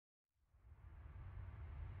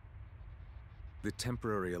The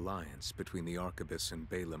temporary alliance between the Arquebus and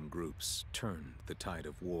Balaam groups turned the tide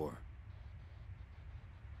of war,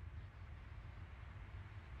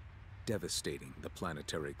 devastating the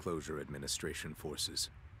Planetary Closure Administration forces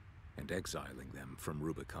and exiling them from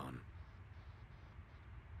Rubicon.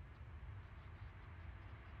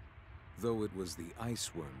 Though it was the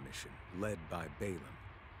Iceworm mission led by Balaam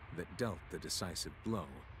that dealt the decisive blow,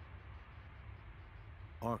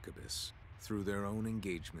 Arquebus, through their own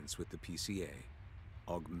engagements with the PCA,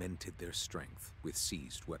 augmented their strength with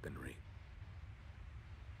seized weaponry.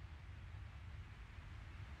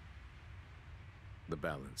 The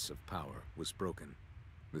balance of power was broken,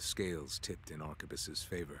 the scales tipped in Arquebus's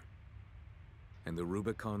favor, and the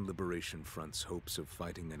Rubicon Liberation Front's hopes of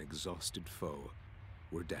fighting an exhausted foe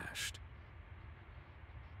were dashed.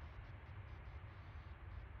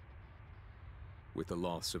 With the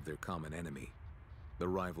loss of their common enemy, the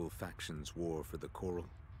rival factions' war for the Coral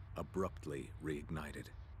abruptly reignited.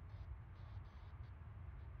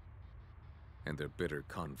 And their bitter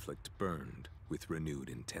conflict burned with renewed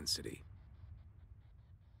intensity.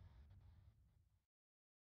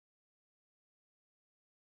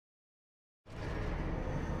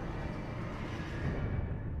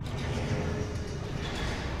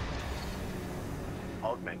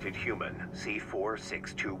 Augmented Human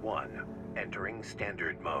C4621, entering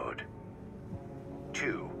standard mode.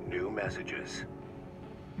 2 new messages.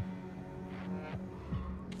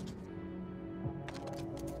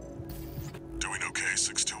 Doing okay,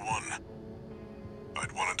 621?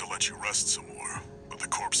 I'd wanted to let you rest some more, but the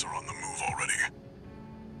corps are on the move already.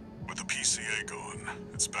 With the PCA gone,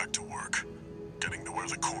 it's back to work, getting to where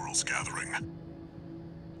the Coral's gathering.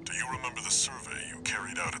 Do you remember the survey you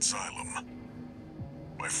carried out at Xylem?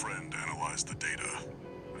 My friend analyzed the data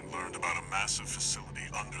and learned about a massive facility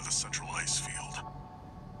under the central ice field.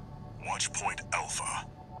 Watch Point Alpha.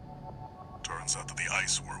 Turns out that the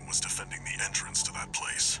Iceworm was defending the entrance to that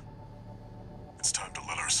place. It's time to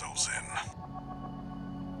let ourselves in.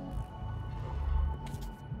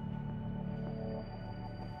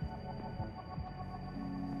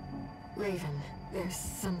 Raven, there's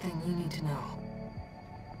something you need to know.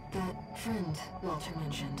 That friend Walter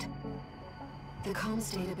mentioned. The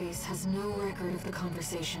comms database has no record of the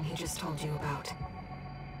conversation he just told you about.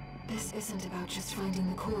 This isn't about just finding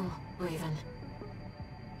the Coral, Raven.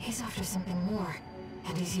 He's after something more,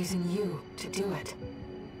 and he's using you to do it.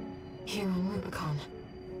 Here on Rubicon.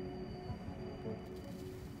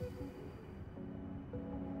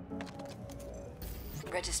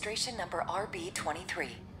 Registration number RB23.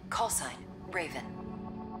 Call sign, Raven.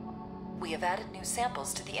 We have added new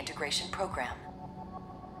samples to the integration program.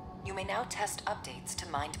 You may now test updates to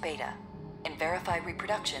Mind Beta and verify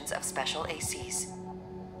reproductions of special ACs.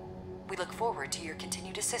 We look forward to your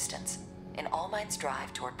continued assistance in All Mind's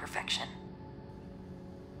drive toward perfection.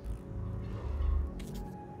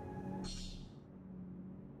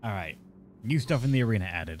 Alright. New stuff in the arena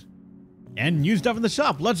added. And new stuff in the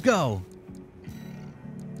shop. Let's go!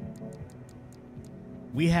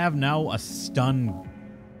 We have now a stun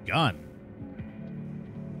gun.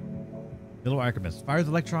 Little Arquebus fires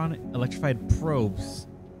electrified probes,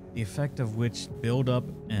 the effect of which build up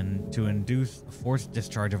and to induce a forced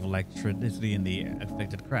discharge of electricity in the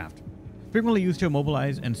affected craft. Frequently used to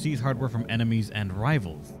immobilize and seize hardware from enemies and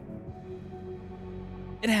rivals.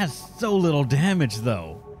 It has so little damage,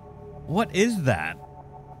 though. What is that?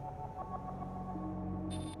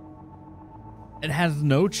 It has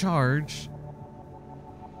no charge.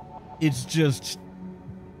 It's just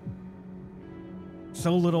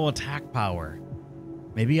so little attack power.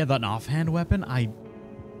 Maybe an offhand weapon?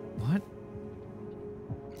 What?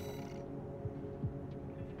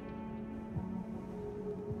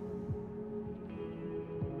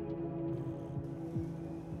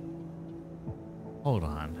 Hold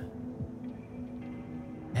on.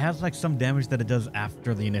 It has like some damage that it does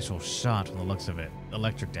after the initial shot from the looks of it.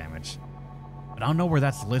 Electric damage. But I don't know where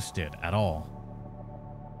that's listed at all.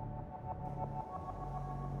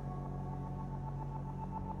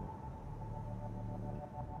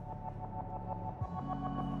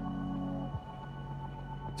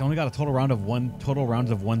 It's only got a total rounds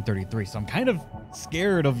of 133, so I'm kind of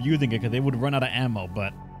scared of using it because they would run out of ammo,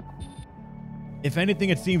 but if anything,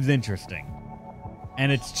 it seems interesting.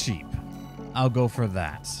 And it's cheap. I'll go for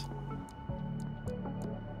that.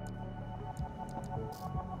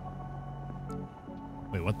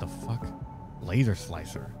 Wait, what the fuck? Laser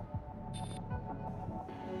slicer.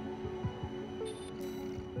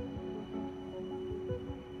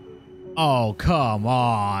 Oh, come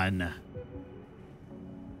on.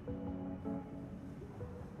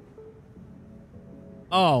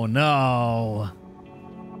 Oh, no.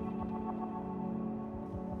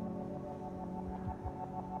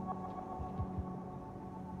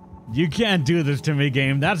 You can't do this to me,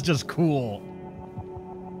 game. That's just cool.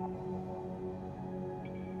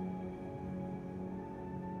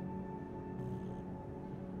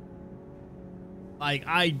 Like,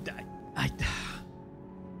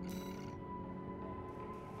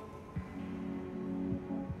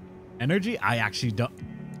 energy?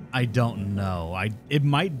 I don't know. It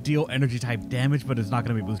might deal energy type damage, but it's not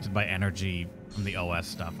going to be boosted by energy from the OS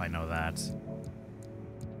stuff. I know that.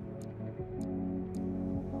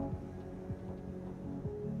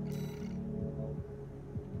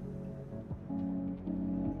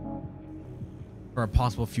 For a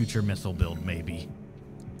possible future missile build, maybe.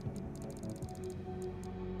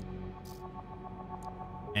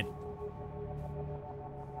 And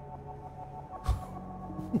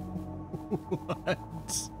what?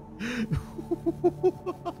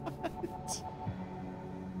 What?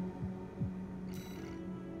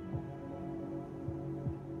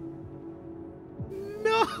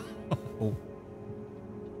 No!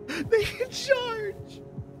 They can charge!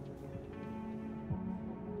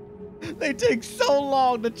 They take so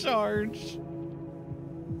long to charge!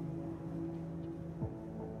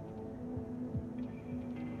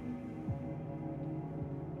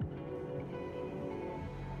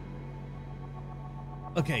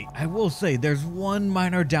 Okay, I will say there's one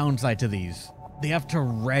minor downside to these. They have to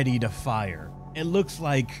ready to fire. It looks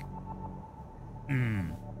like...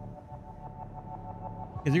 Because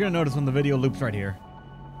you're going to notice when the video loops right here.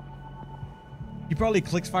 He probably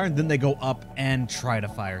clicks fire and then they go up and try to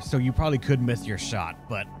fire. So you probably could miss your shot,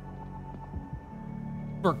 but...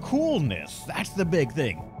 For coolness, that's the big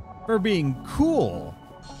thing. For being cool,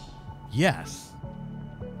 yes.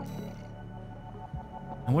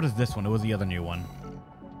 And what is this one? It was the other new one.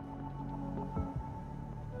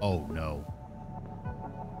 Oh, no.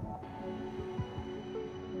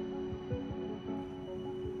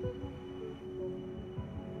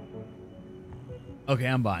 Okay,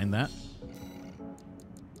 I'm buying that.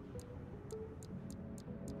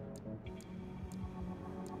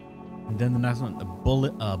 And then the next one, the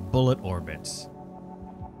bullet orbits.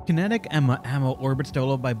 Kinetic ammo orbits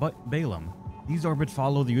developed by Balaam. These orbits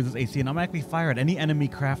follow the user's AC and automatically fire at any enemy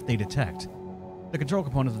craft they detect. The control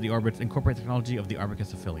components of the orbits incorporate technology of the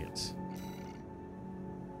Arbicus affiliates.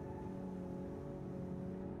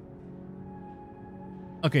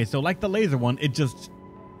 Okay, so like the laser one, it just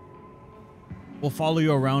will follow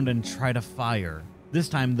you around and try to fire. This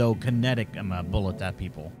time, though, kinetic bullets at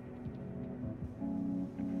people.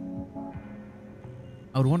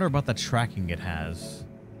 I would wonder about the tracking it has.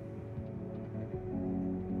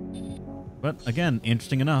 But again,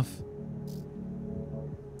 interesting enough.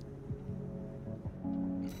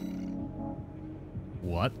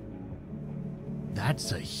 What?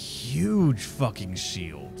 That's a huge fucking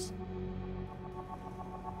shield.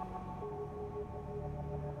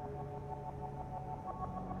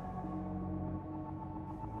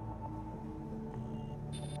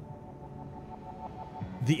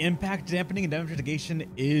 The impact dampening and damage mitigation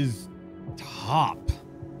is top.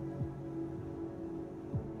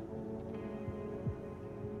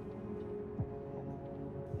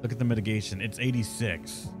 Look at the mitigation. It's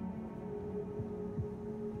 86.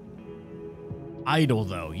 Idle,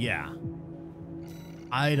 though, yeah.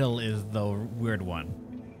 Idle is the weird one.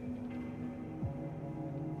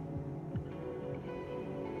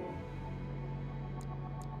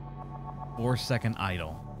 Four-second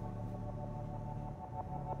idle.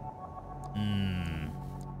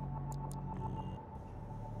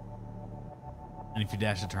 And if you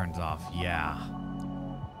dash, it turns off. Yeah.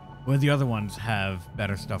 Well, the other ones have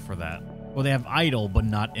better stuff for that. Well, they have idle, but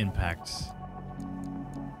not impact.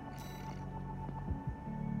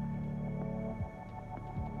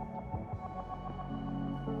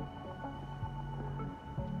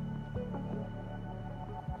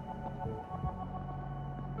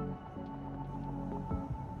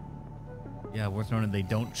 Yeah, worth noting they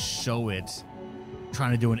don't show it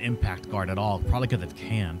trying to do an impact guard at all. Probably because it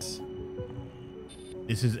can't.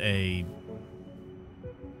 This is a...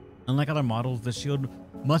 Unlike other models, the shield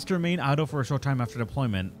must remain idle for a short time after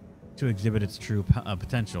deployment to exhibit its true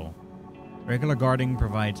potential. Regular guarding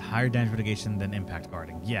provides higher damage mitigation than impact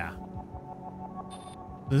guarding. Yeah.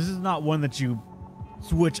 So this is not one that you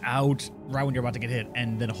switch out right when you're about to get hit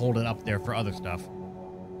and then hold it up there for other stuff.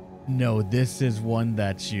 No, this is one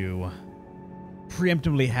that you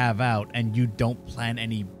preemptively have out and you don't plan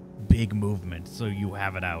any big movement, so you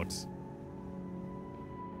have it out.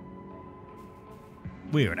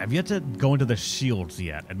 Weird. I've yet to go into the shields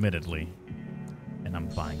yet, admittedly. And I'm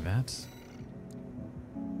buying that.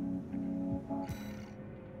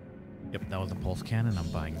 Yep, that was a pulse cannon. I'm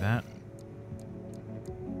buying that.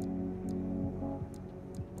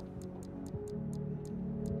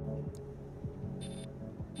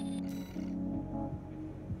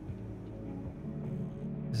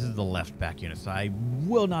 This is the left back unit, so I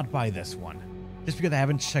will not buy this one. Just because I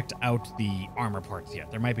haven't checked out the armor parts yet.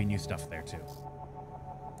 There might be new stuff there, too.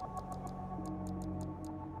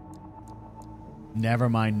 Never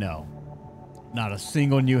mind, no. Not a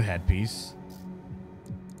single new headpiece.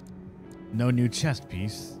 No new chest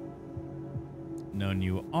piece. No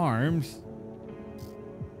new arms.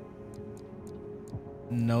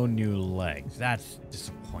 No new legs. That's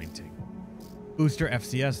disappointing. Booster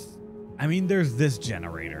FCS. I mean, there's this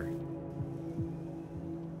generator,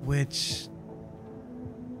 which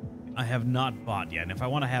I have not bought yet. And if I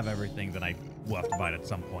want to have everything, then I will have to buy it at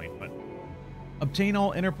some point. But obtain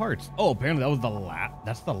all inner parts. Oh, apparently that was the last.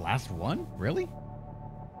 That's the last one? Really?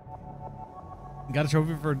 Got a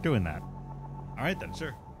trophy for doing that. All right, then,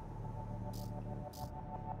 sure.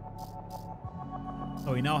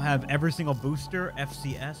 So we now have every single booster,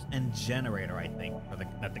 FCS, and generator, I think,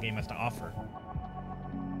 that the game has to offer.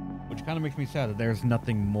 Which kind of makes me sad that there's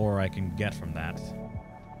nothing more I can get from that.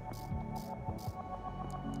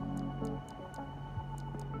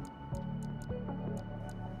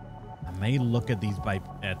 I may look at these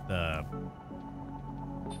at the...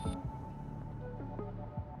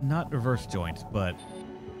 Not reverse joints, but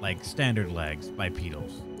like standard legs,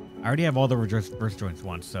 bipedals. I already have all the reverse joints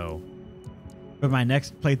once, so... For my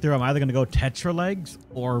next playthrough, I'm either going to go tetra legs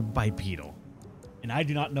or bipedal. And I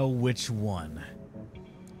do not know which one.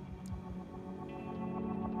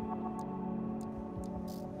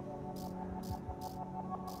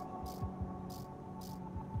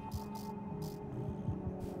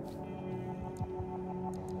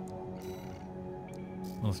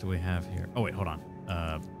 What else do we have here? Oh, wait, hold on.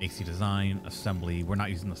 AC design, assembly. We're not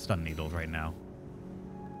using the stun needles right now.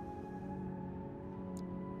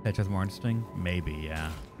 Tetra's more interesting? Maybe, yeah.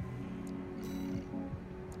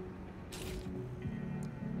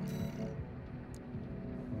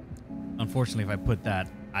 Unfortunately, if I put that,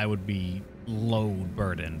 I would be load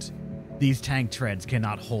burdened. These tank treads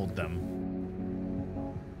cannot hold them.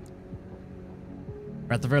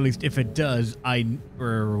 Or at the very least, if it does,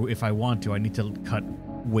 or if I want to, I need to cut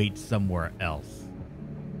weight somewhere else.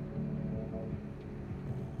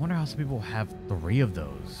 I wonder how some people have 3 of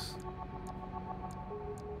those.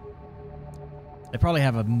 They probably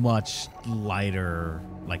have a much lighter,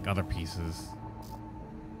 like other pieces.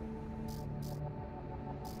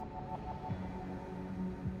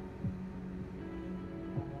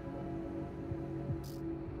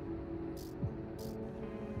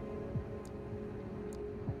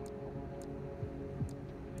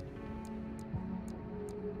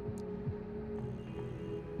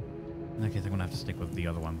 In that case, I'm gonna have to stick with the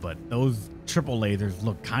other one, but those triple lasers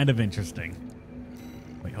look kind of interesting.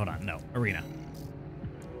 Wait, hold on. No, arena.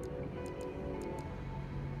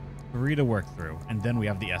 3 to work through, and then we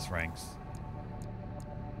have the S ranks.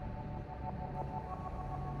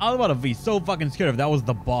 I was about to be so fucking scared if that was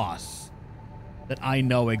the boss that I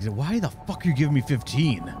know exists. Why the fuck are you giving me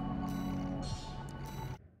 15?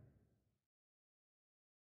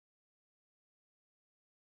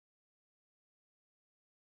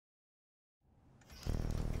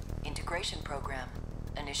 Integration program.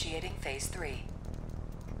 Initiating phase 3.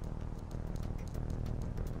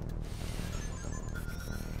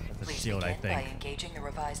 Please Shield, I begin think. by engaging the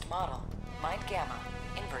revised model, Mind Gamma,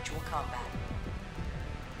 in virtual combat.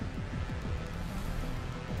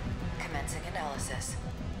 Commencing analysis.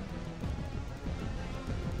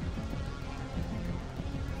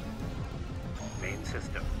 Main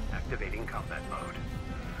system activating combat mode.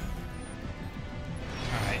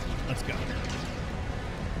 Alright, let's go.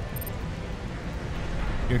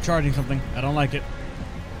 You're charging something. I don't like it.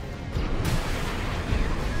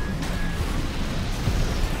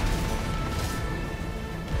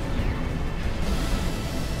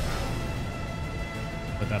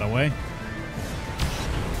 Put that away.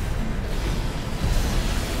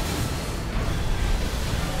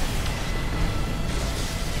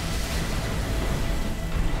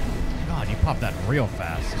 God, you popped that real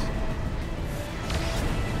fast.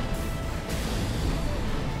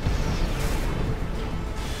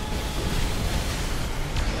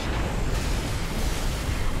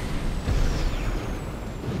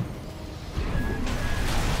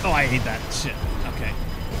 Oh, I hate that shit. Okay.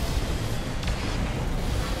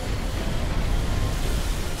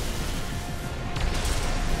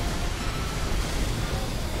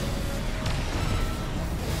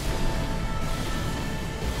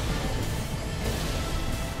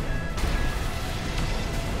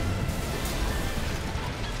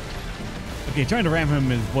 Okay, trying to ram him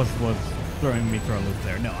was throwing me for a loop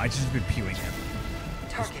there. No, I just been pewing him.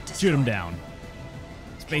 Target Just shoot him destroyed. down.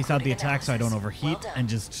 Space out the attack so I don't overheat, Well done. and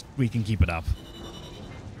just we can keep it up.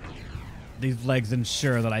 these legs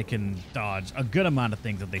ensure that I can dodge a good amount of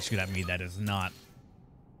things that they shoot at me that is not,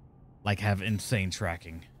 like, have insane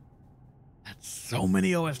tracking. That's so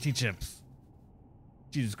many OST chips.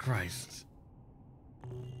 Jesus Christ.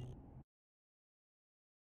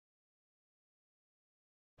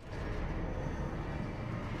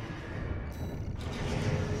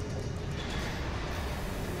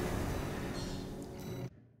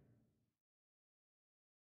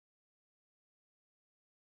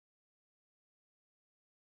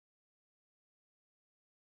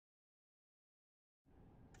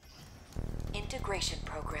 Integration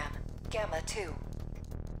Program, Gamma 2.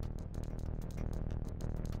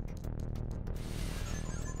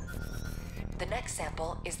 The next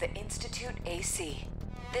sample is the Institute AC.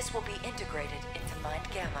 This will be integrated into Mind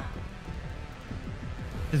Gamma.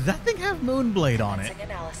 Does that thing have Moonblade on it? Commencing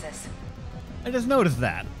analysis. I just noticed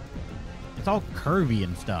that. It's all curvy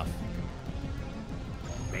and stuff.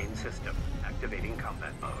 Main system activating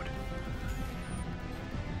combat mode.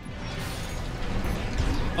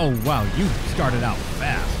 Oh wow, you started out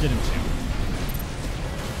fast, didn't you?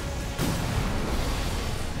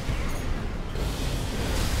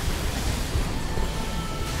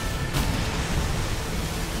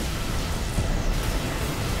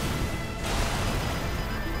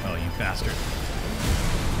 Oh, you bastard.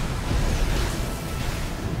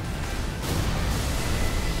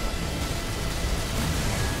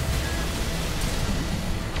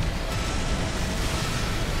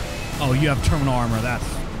 Oh, you have terminal armor, that's...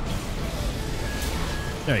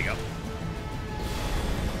 There you go.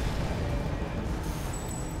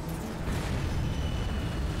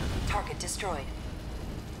 Target destroyed.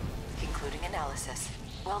 Concluding analysis.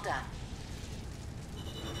 Well done.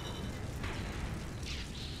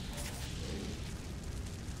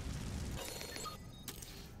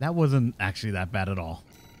 That wasn't actually that bad at all.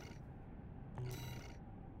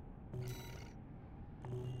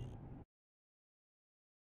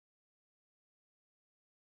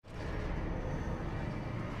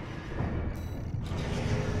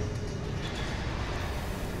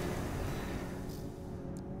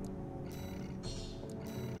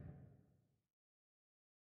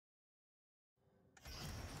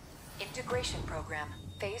 Integration Program,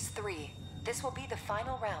 Phase 3. This will be the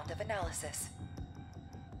final round of analysis.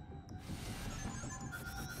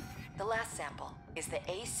 The last sample is the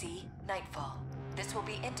AC Nightfall. This will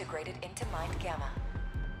be integrated into Mind Gamma.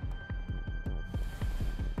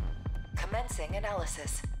 Commencing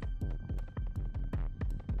analysis.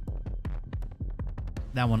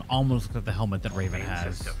 That one almost looks like the helmet that Raven Main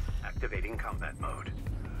has. system activating combat mode.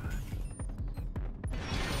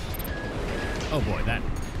 Oh boy, that...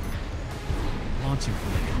 Launch you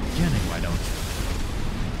from the beginning, why don't you?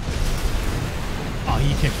 Oh,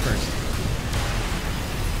 he kicked first.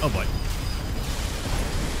 Oh boy.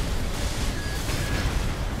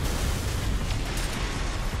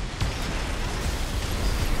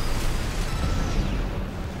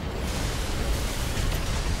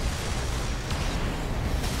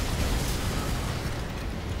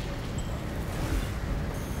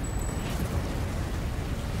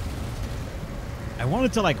 I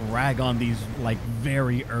wanted to like rag on these like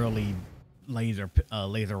very early laser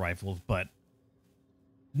rifles, but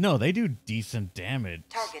no, they do decent damage.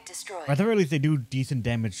 Target destroyed. Or at the very least, they do decent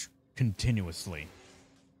damage continuously.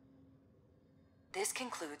 This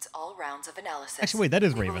concludes all rounds of analysis. Actually, wait, that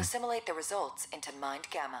is We Raven. will assimilate the results into Mind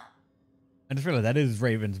Gamma. I just realized that is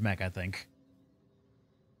Raven's mech, I think.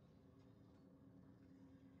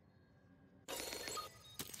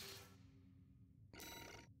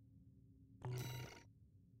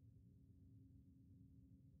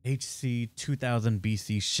 HC 2000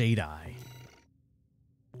 BC Shade Eye.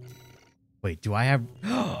 Wait, do I have...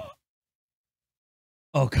 Oh,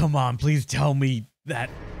 come on, please tell me that...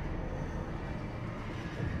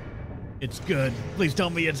 It's good. Please tell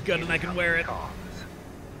me it's good and I can wear it. Comms.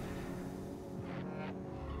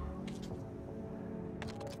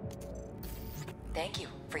 Thank you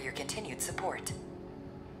for your continued support.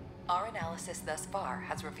 Our analysis thus far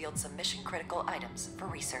has revealed some mission-critical items for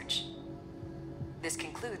research. This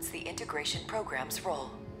concludes the integration program's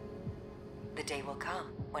role. The day will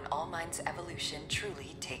come when All Mind's evolution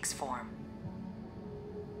truly takes form.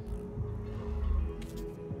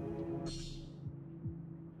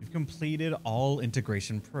 We've completed all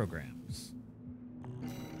integration programs.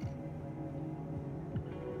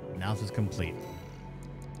 Analysis complete.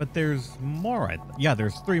 But there's more. Yeah,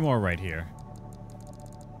 there's 3 more right here.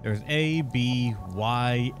 There's A, B,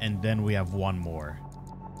 Y, and then we have 1 more.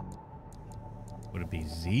 Would it be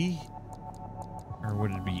Z? Or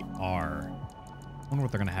would it be R? I wonder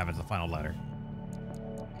what they're going to have as the final letter.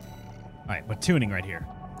 Alright, but tuning right here.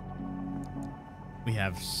 We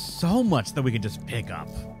have so much that we can just pick up.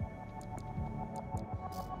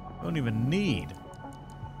 Don't even need.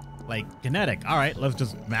 Like, kinetic. Alright, let's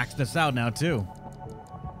just max this out now, too.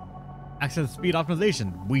 Access speed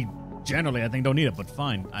optimization. We generally, I think, don't need it, but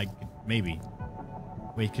fine. Maybe.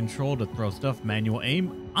 Weight control to throw stuff. Manual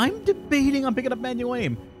aim. I'm debating on picking up manual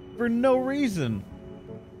aim for no reason.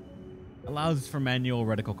 Allows for manual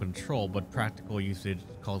reticle control, but practical usage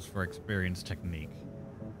calls for experienced technique.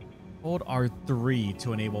 Hold R3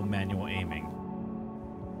 to enable manual aiming.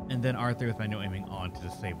 And then R3 with manual aiming on to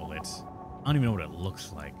disable it. I don't even know what it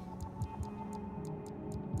looks like.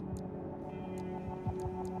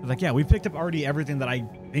 Like, yeah, we picked up already everything that I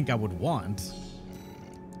think I would want.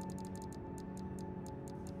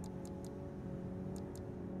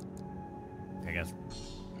 I guess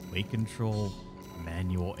weight control,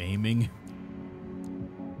 manual aiming.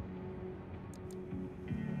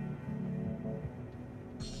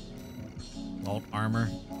 Alt armor.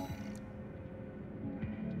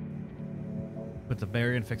 With the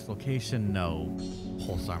barrier and fixed location, no.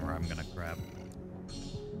 Pulse armor I'm gonna grab.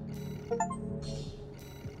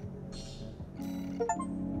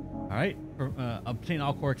 Alright, obtain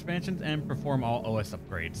all core expansions and perform all OS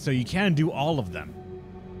upgrades. So you can do all of them.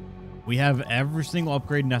 We have every single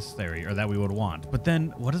upgrade necessary, or that we would want. But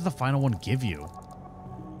then, what does the final one give you?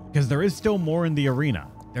 Because there is still more in the arena.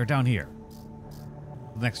 They're down here.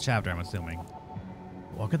 The next chapter, I'm assuming.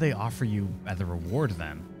 What could they offer you as a reward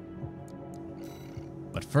then?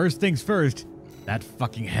 But first things first, that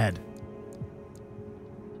fucking head.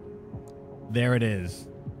 There it is.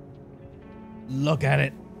 Look at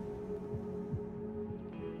it.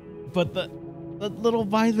 But the little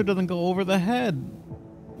visor doesn't go over the head.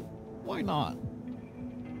 Why not?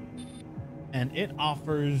 And it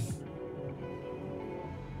offers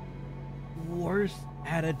worse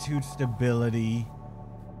attitude stability,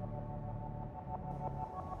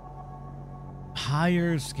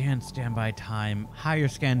 higher scan standby time, higher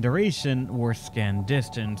scan duration, worse scan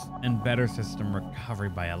distance, and better system recovery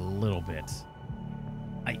by a little bit.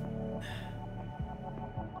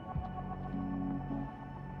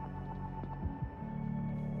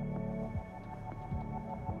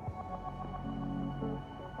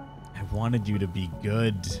 I wanted you to be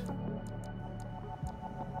good.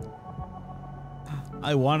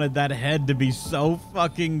 I wanted that head to be so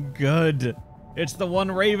fucking good. It's the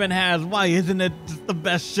one Raven has. Why isn't it just the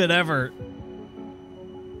best shit ever?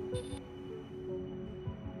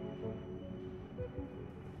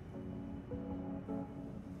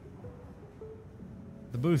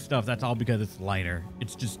 The boost stuff, that's all because it's lighter.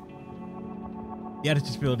 It's just the attitude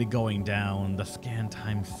stability going down, the scan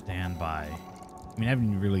time standby. I mean, I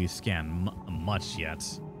haven't really scanned much yet.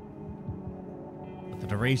 But the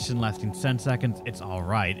duration lasting 10 seconds, it's all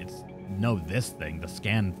right. It's this thing, the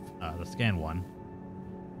scan one.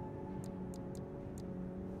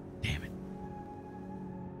 Damn it.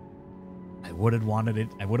 I would have wanted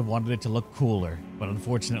it to look cooler, but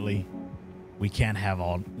unfortunately, we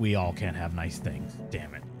all can't have nice things.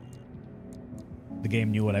 Damn it. The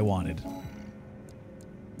game knew what I wanted.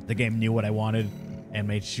 The game knew what I wanted and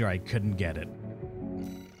made sure I couldn't get it.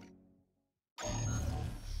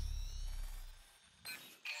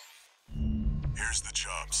 Here's the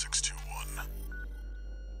job, 621.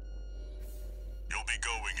 You'll be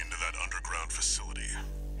going into that underground facility,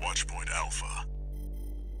 Watchpoint Alpha.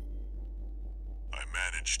 I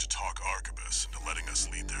managed to talk Arquebus into letting us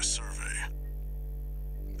lead their survey.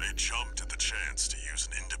 They jumped at the chance to use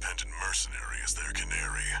an independent mercenary as their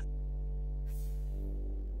canary.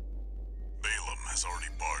 Balaam has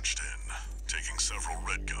already barged in, taking several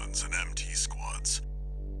red guns and MT squads.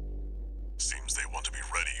 Seems they want to be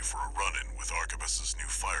ready for a run-in with Arquebus's new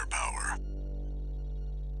firepower.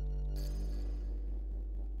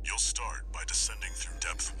 You'll start by descending through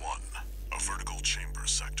Depth 1, a vertical chamber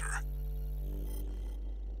sector.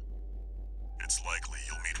 It's likely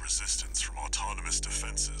you'll meet resistance from autonomous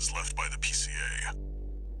defenses left by the PCA.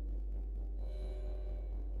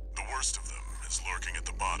 The worst of them is lurking at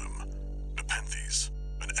the bottom, Nepenthes,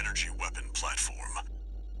 an energy weapon platform.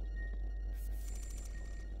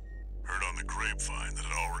 Heard on the grapevine that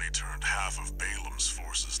it already turned half of Balaam's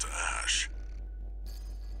forces to ash.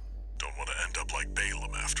 Don't want to end up like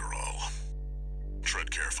Balaam after all.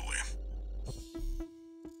 Tread carefully.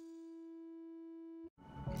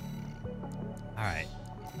 Alright.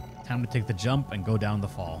 Time to take the jump and go down the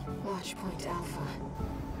fall. Watchpoint Alpha.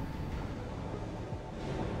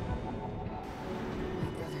 My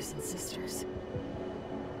brothers and sisters.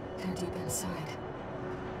 They're deep inside.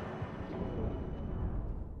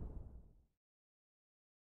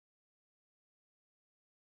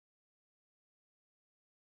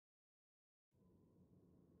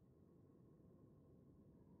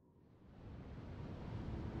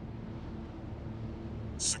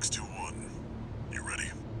 621, you ready?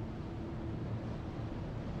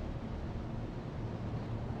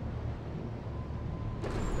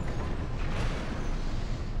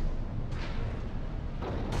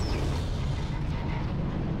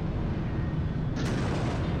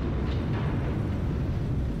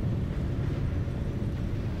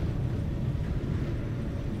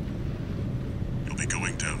 You'll be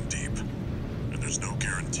going down deep, and there's no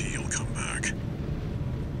guarantee you'll come back.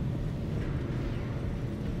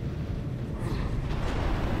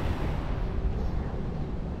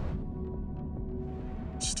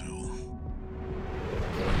 Still,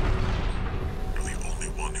 you're the only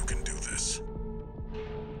one who can do this.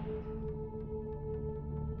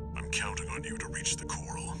 I'm counting on you to reach the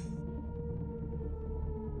coral.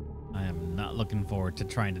 I am not looking forward to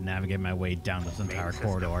trying to navigate my way down this entire Main system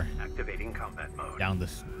corridor. Activating combat mode. Down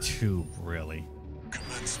this tube, really.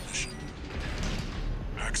 Commence mission.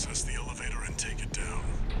 Access the elevator and take it down.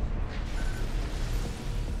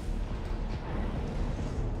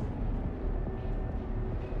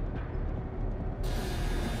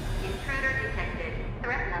 Intruder detected.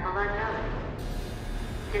 Threat level unknown.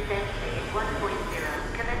 Defense phase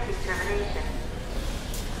 1.0. Commencing termination.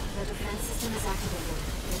 The defense system is activated.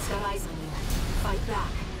 It's got eyes on you. Fight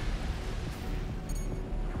back.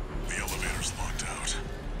 The elevator's locked out.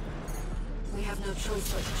 We have no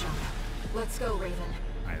choice but to jump. Let's go, Raven.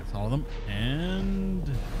 Alright, that's all of them. And...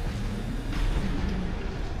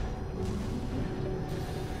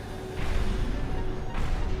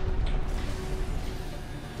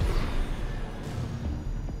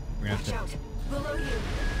 we're gonna Watch have out. Below you.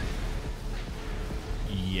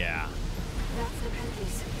 to... Yeah. That's the pen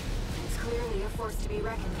piece. It's clearly a force to be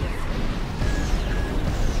reckoned with.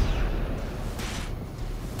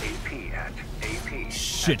 AP at AP.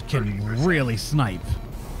 Shit at can 30%. really snipe.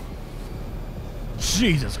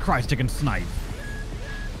 Jesus Christ, it can snipe.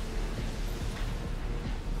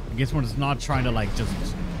 I guess when it's not trying to, like, just...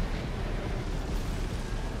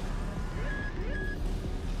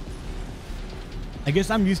 I guess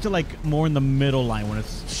I'm used to, like, more in the middle line when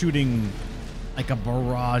it's shooting, like, a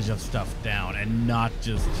barrage of stuff down and not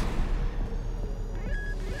just...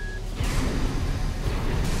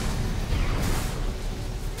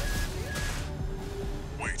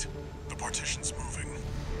 Wait, the partition's moving.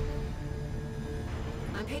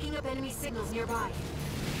 I'm picking up enemy signals nearby.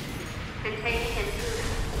 Containing intruder.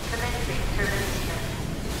 Commencing termination.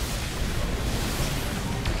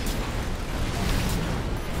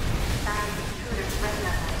 Found intruder threat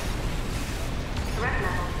level. Threat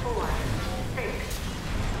level 4. 6.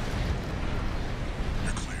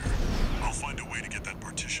 You're clear. I'll find a way to get that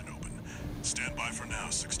partition open. Stand by for now,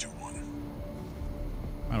 621.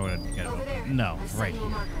 I don't want to get Over there. it. No, I've right sent you a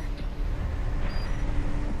here. marker.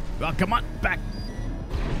 Oh, come on, back.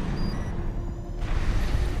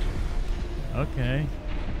 Okay.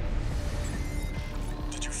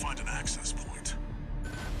 Did you find an access point?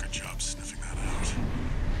 Good job sniffing that out.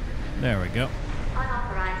 There we go.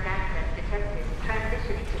 Unauthorized access detected.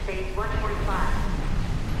 Transitioning to phase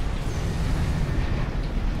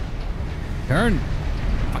 1.5. Turn.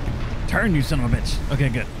 Fucking turn, you son of a bitch. Okay,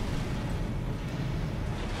 good.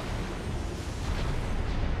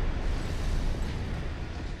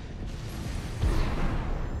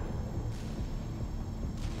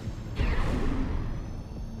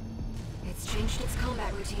 It's changed its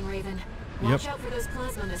combat routine, Raven. Watch out for those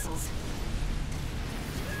plasma missiles.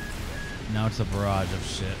 Now it's a barrage of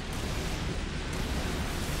shit.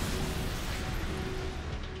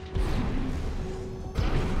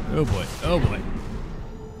 Oh boy. Oh boy.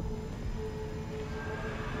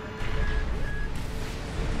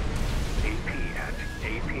 AP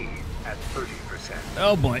at 30%.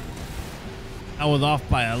 Oh boy. I was off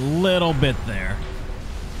by a little bit there.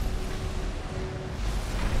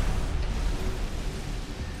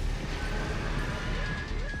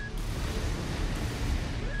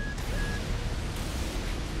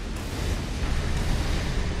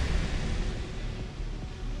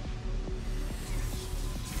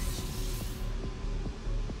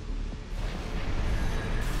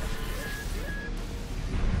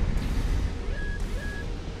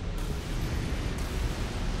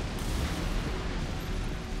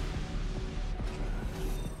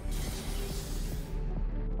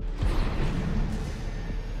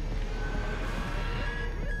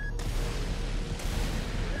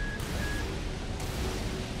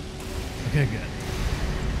 Okay, good.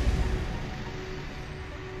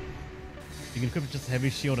 You can equip just heavy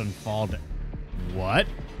shield and fall down. What?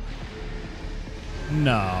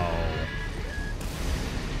 No.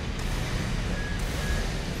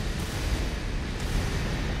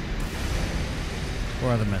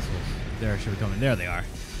 Where are the missiles? There should be coming. There they are.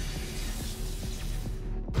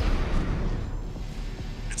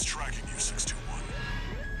 It's tracking you, 621.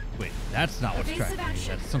 Wait, that's not what's Evasive tracking me.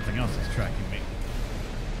 action. That's something else that's tracking me.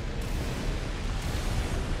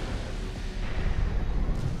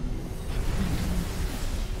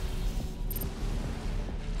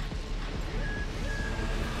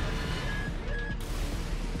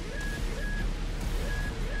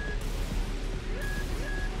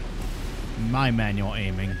 My manual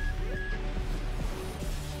aiming.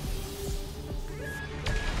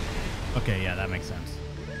 Okay, yeah, that makes sense.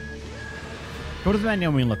 What does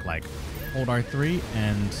manual aiming look like? Hold R3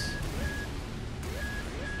 and...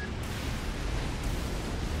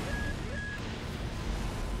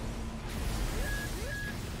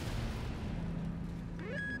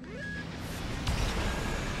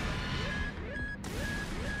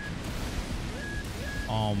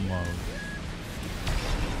 Almost.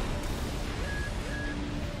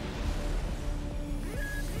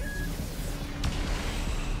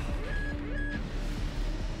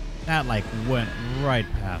 That like went right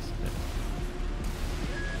past it.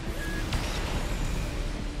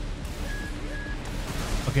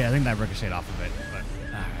 Okay, I think that ricocheted off of it, but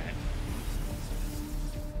alright.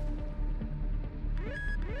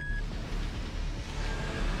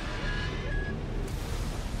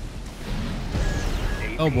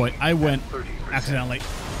 Oh boy, I went accidentally.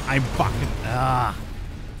 I fucking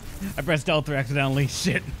I pressed L3 accidentally.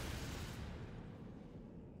 Shit.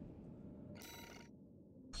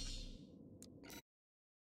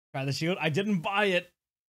 Try the shield. I didn't buy it.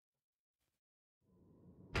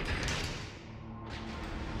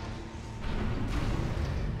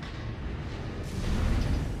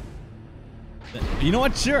 You know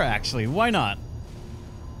what? Sure, actually. Why not?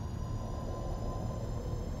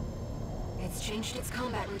 It's changed its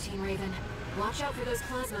combat routine, Raven. Watch out for those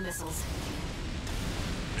plasma missiles.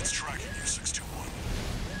 It's tracking you, 621.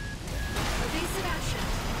 Evasive action.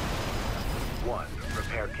 1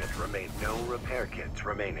 repair kit remain. No repair kits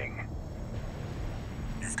remaining.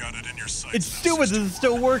 You've got it in your sights. It's now, stupid that 621. it's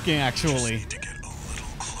still working, Just actually. need to get a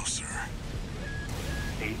little closer.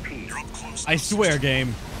 AP. You're up close. I now, swear, 621.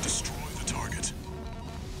 game. Destroy the target.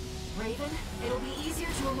 Raven, it'll be easier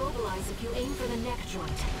to immobilize if you aim for the neck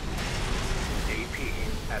joint. AP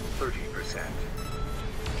at 30%.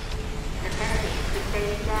 Defending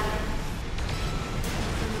sustaining damage.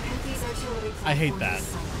 Nepenthes artillery I hate platform that. is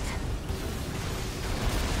silent.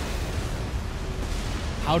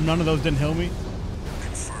 How none of those didn't heal me?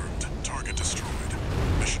 Confirmed. Target destroyed.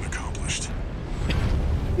 Mission accomplished.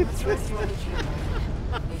 Let's rest while we can,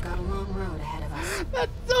 Raven. We've got a long road ahead of us.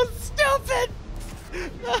 That's so stupid!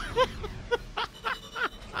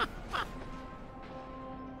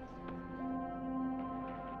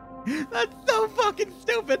 That's so fucking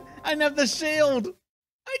stupid! I didn't have the shield!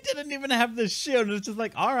 I didn't even have the shield. It's just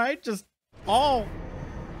like, alright, just fall.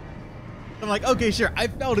 I'm like, okay, sure, I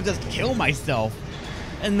fell to just kill myself.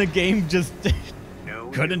 And the game just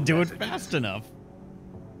No couldn't new do it messages. fast enough.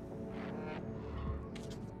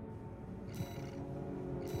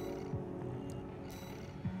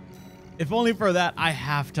 If only for that, I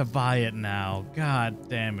have to buy it now. God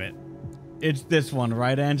damn it. It's this one,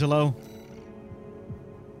 right, Angelo?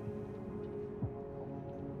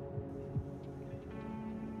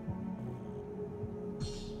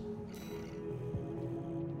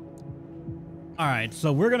 All right,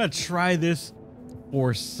 so we're gonna try this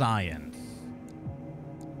for science.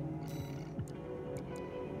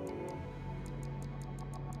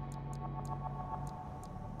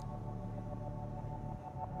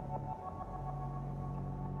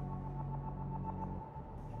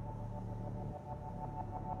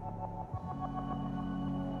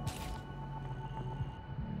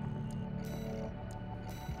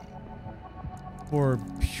 For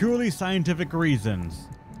purely scientific reasons,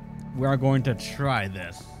 we are going to try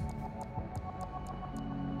this.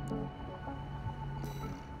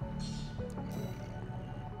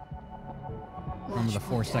 Remember the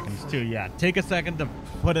 4 seconds too. Yeah, take a second to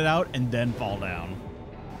put it out and then fall down.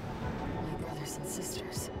 My brothers and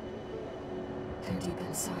sisters. They're deep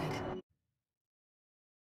inside.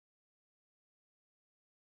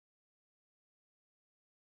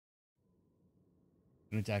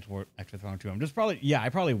 I'm going to activate round 2. I'm just probably, yeah, I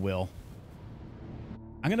probably will.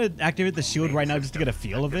 I'm going to activate the shield right now just to get a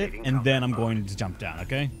feel of it, and then I'm going to jump down,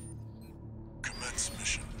 okay? Commence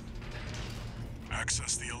mission.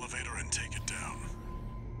 Access the elevator and take it down.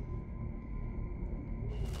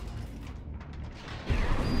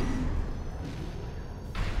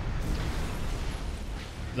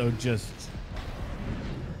 So just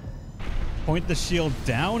point the shield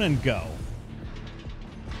down and go.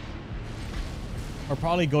 Or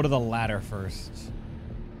probably go to the ladder first.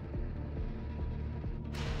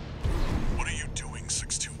 What are you doing,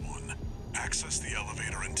 621? Access the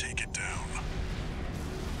elevator and take it down.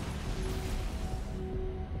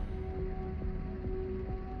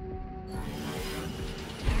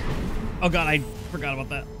 Oh god, I forgot about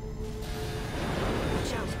that.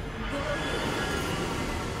 Watch out.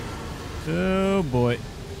 Oh boy.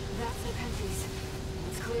 That's the countries.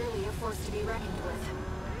 It's clearly a force to be reckoned with.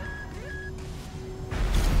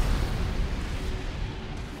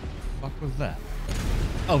 Fuck was that?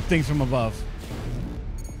 Oh, things from above.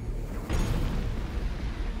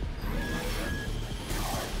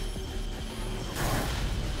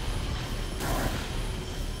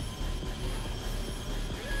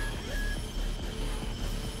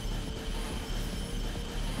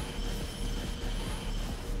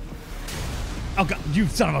 Oh god, you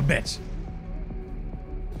son of a bitch!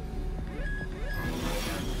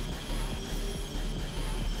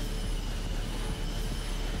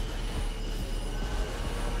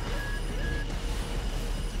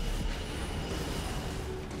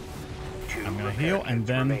 I'm gonna heal and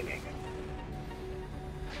then remaining.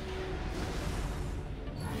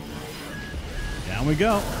 down we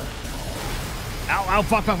go. Ow, ow,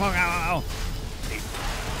 fuck, fuck, fuck, ow, ow, ow.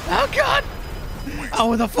 Oh god! Oh,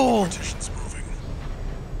 with a fool! Partition's moving.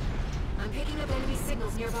 I'm picking up enemy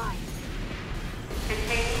signals nearby.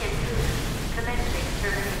 Containing intruder. Commencing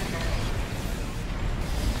termination.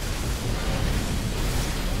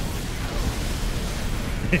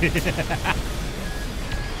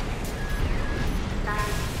 Sign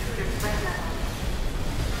intruder threat level.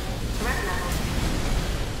 Threat level.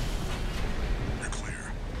 You're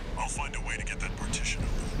clear. I'll find a way to get that partition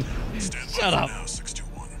open. Stand by Shut for up. now,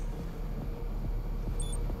 621.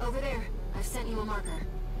 Over there. I've sent you a marker.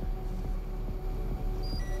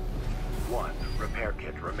 One repair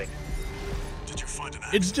kit remaining. Did you find an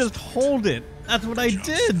It's just hold it. That's what I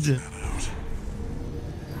did.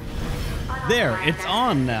 There, it's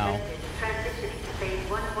on now. Transitioning to phase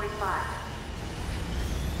 1.5.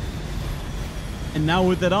 And now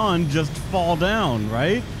with it on, just fall down,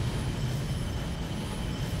 right?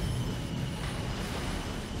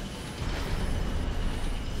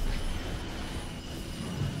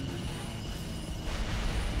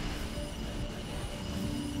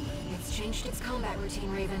 It's changed its combat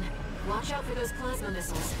routine, Raven. Watch out for those plasma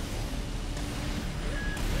missiles.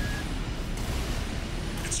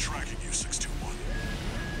 It's tracking you, 621.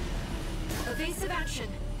 Evasive action.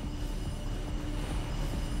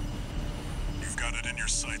 You've got it in your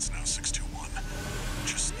sights now, 621.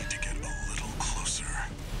 Just need to get a little closer.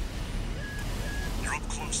 You're up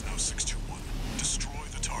close now, 621. Destroy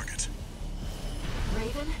the target.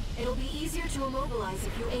 Raven, it'll be easier to immobilize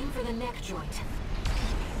if you aim for the neck joint.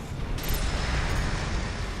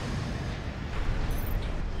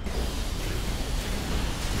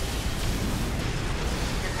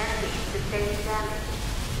 Enemy sustained damage.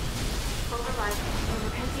 Override. The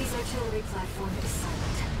Nepenthes artillery platform is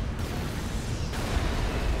silent.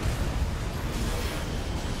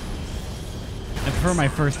 I prefer my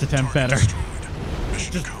first attempt better.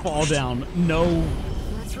 Just fall down. No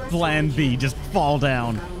Let's rest plan right B. here. Just fall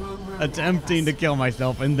down. Got a long road ahead of Attempting to us. kill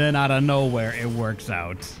myself, and then out of nowhere, it works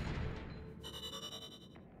out.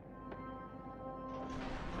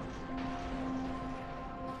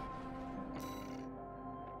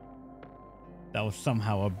 That was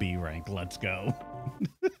somehow a B rank. Let's go.